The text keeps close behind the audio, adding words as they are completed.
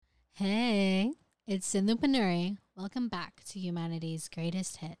Hey, it's Sindhuja Pannuri. Welcome back to Humanity's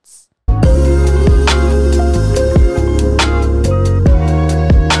Greatest Hits.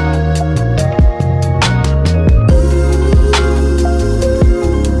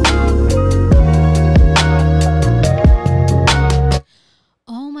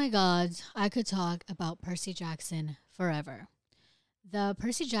 Oh my god, I could talk about Percy Jackson forever. The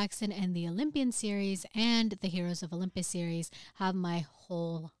Percy Jackson and the Olympian series and the Heroes of Olympus series have my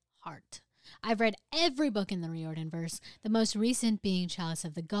whole heart. I've read every book in the Riordanverse, the most recent being Chalice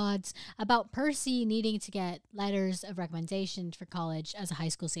of the Gods, about Percy needing to get letters of recommendation for college as a high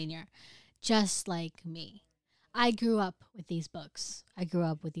school senior, just like me. I grew up with these books. I grew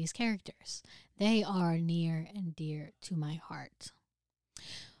up with these characters. They are near and dear to my heart.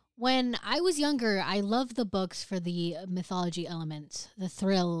 When I was younger, I loved the books for the mythology element, the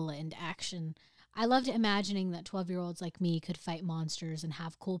thrill and action. I loved imagining that 12-year-olds like me could fight monsters and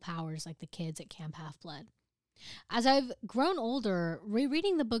have cool powers like the kids at Camp Half-Blood. As I've grown older,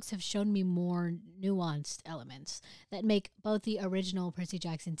 rereading the books have shown me more nuanced elements that make both the original Percy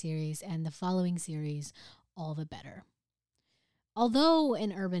Jackson series and the following series all the better. Although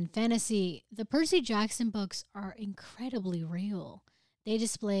in urban fantasy, the Percy Jackson books are incredibly real. They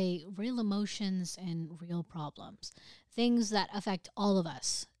display real emotions and real problems, things that affect all of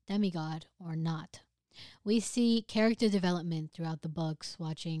us, demigod or not. We see character development throughout the books,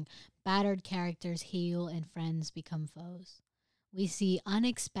 watching battered characters heal and friends become foes. We see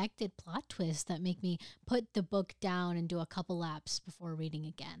unexpected plot twists that make me put the book down and do a couple laps before reading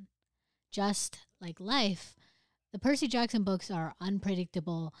again. Just like life, the Percy Jackson books are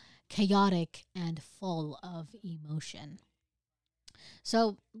unpredictable, chaotic, and full of emotion.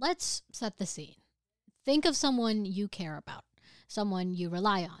 So let's set the scene. Think of someone you care about, someone you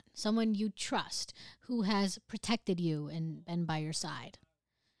rely on, someone you trust, who has protected you and been by your side.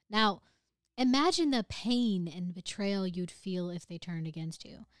 Now, imagine the pain and betrayal you'd feel if they turned against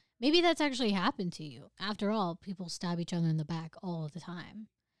you. Maybe that's actually happened to you. After all, people stab each other in the back all the time.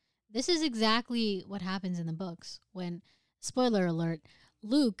 This is exactly what happens in the books when, spoiler alert,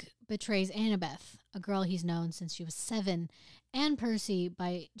 Luke betrays Annabeth, a girl he's known since she was 7, and Percy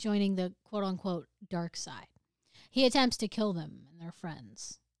by joining the quote-unquote dark side. He attempts to kill them and their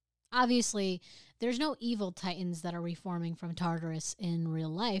friends. Obviously, there's no evil titans that are reforming from Tartarus in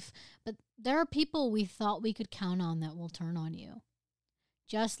real life, but there are people we thought we could count on that will turn on you.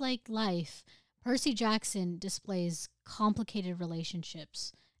 Just like life, Percy Jackson displays complicated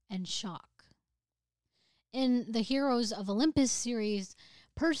relationships and shock. In the Heroes of Olympus series,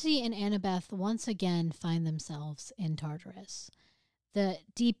 Percy and Annabeth once again find themselves in Tartarus, the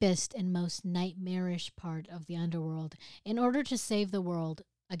deepest and most nightmarish part of the underworld, in order to save the world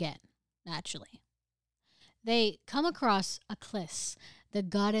again, naturally. They come across Aklis, the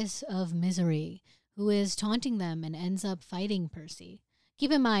goddess of misery, who is taunting them and ends up fighting Percy.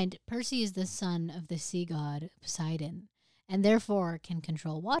 Keep in mind, Percy is the son of the sea god Poseidon, and therefore can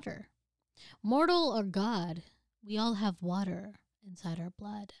control water. Mortal or god, we all have water inside our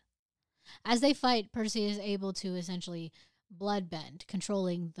blood. As they fight, Percy is able to essentially bloodbend,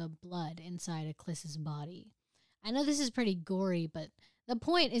 controlling the blood inside Aklis's body. I know this is pretty gory, but the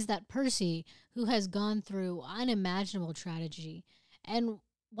point is that Percy, who has gone through unimaginable tragedy and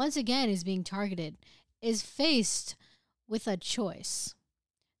once again is being targeted, is faced with a choice: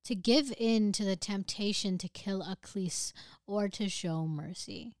 to give in to the temptation to kill Aklis or to show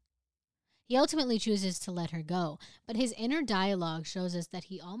mercy. He ultimately chooses to let her go, but his inner dialogue shows us that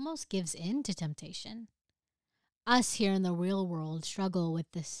he almost gives in to temptation. Us here in the real world struggle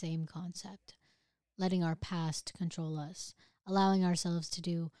with this same concept, letting our past control us, allowing ourselves to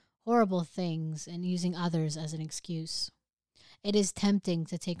do horrible things and using others as an excuse. It is tempting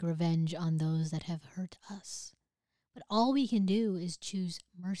to take revenge on those that have hurt us. But all we can do is choose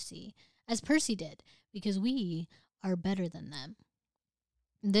mercy, as Percy did, because we are better than them.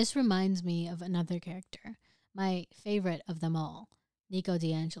 This reminds me of another character, my favorite of them all, Nico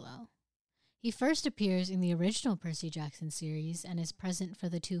D'Angelo. He first appears in the original Percy Jackson series and is present for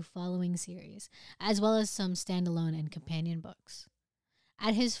the 2 following series, as well as some standalone and companion books.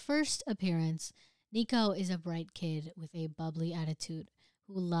 At his first appearance, Nico is a bright kid with a bubbly attitude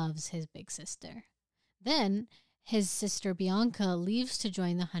who loves his big sister. Then, his sister Bianca leaves to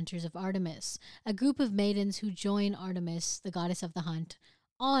join the Hunters of Artemis, a group of maidens who join Artemis, the goddess of the hunt,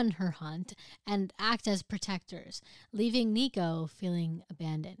 on her hunt and act as protectors, leaving Nico feeling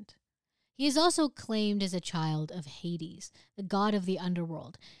abandoned. He is also claimed as a child of Hades, the god of the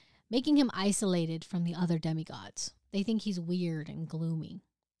underworld, making him isolated from the other demigods. They think he's weird and gloomy.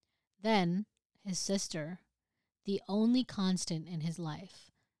 Then, his sister, the only constant in his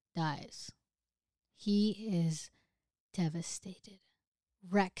life, dies. He is devastated,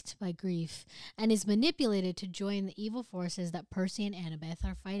 wrecked by grief, and is manipulated to join the evil forces that Percy and Annabeth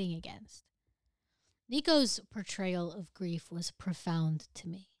are fighting against. Nico's portrayal of grief was profound to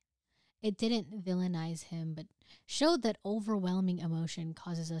me. It didn't villainize him, but showed that overwhelming emotion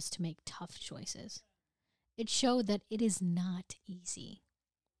causes us to make tough choices. It showed that it is not easy.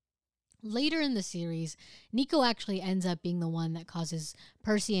 Later in the series, Nico actually ends up being the one that causes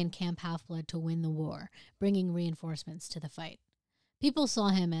Percy and Camp Half-Blood to win the war, bringing reinforcements to the fight. People saw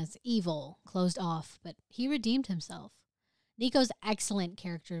him as evil, closed off, but he redeemed himself. Nico's excellent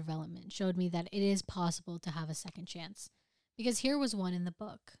character development showed me that it is possible to have a second chance, because here was one in the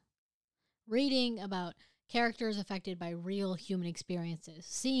book. Reading about characters affected by real human experiences,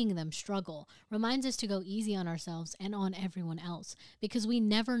 seeing them struggle, reminds us to go easy on ourselves and on everyone else, because we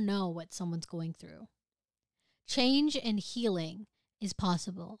never know what someone's going through. Change and healing is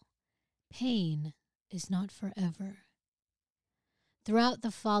possible. Pain is not forever. Throughout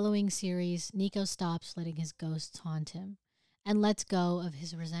the following series, Nico stops letting his ghosts haunt him and lets go of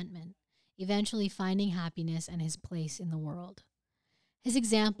his resentment, eventually finding happiness and his place in the world. His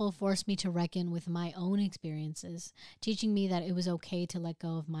example forced me to reckon with my own experiences, teaching me that it was okay to let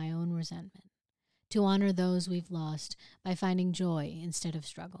go of my own resentment, to honor those we've lost by finding joy instead of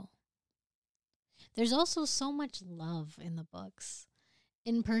struggle. There's also so much love in the books.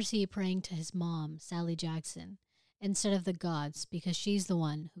 In Percy praying to his mom, Sally Jackson, instead of the gods because she's the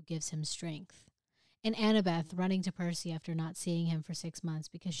one who gives him strength. In Annabeth running to Percy after not seeing him for 6 months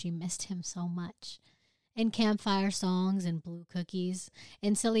because she missed him so much. In campfire songs and blue cookies,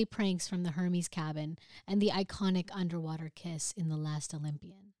 in silly pranks from the Hermes cabin, and the iconic underwater kiss in The Last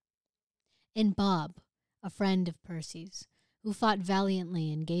Olympian. In Bob, a friend of Percy's, who fought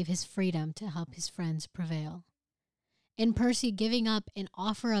valiantly and gave his freedom to help his friends prevail. In Percy giving up an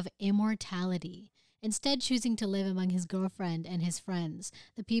offer of immortality, instead choosing to live among his girlfriend and his friends,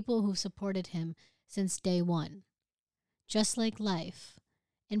 the people who supported him since day one. Just like life,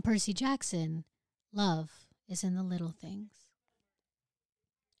 in Percy Jackson, love is in the little things.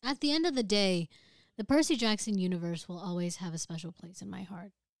 At the end of the day, the Percy Jackson universe will always have a special place in my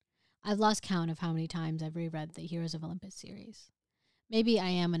heart. I've lost count of how many times I've reread the Heroes of Olympus series. Maybe I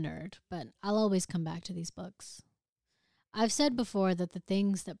am a nerd, but I'll always come back to these books. I've said before that the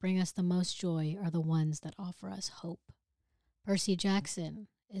things that bring us the most joy are the ones that offer us hope. Percy Jackson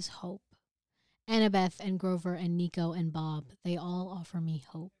is hope. Annabeth and Grover and Nico and Bob, they all offer me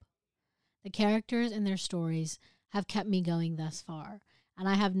hope. The characters and their stories have kept me going thus far, and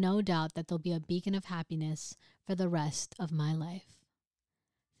I have no doubt that they'll be a beacon of happiness for the rest of my life.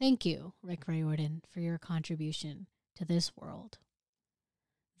 Thank you, Rick Riordan, for your contribution to this world.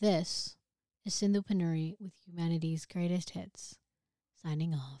 This is Sindhuja Pannuri with Humanity's Greatest Hits,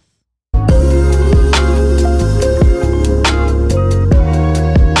 signing off.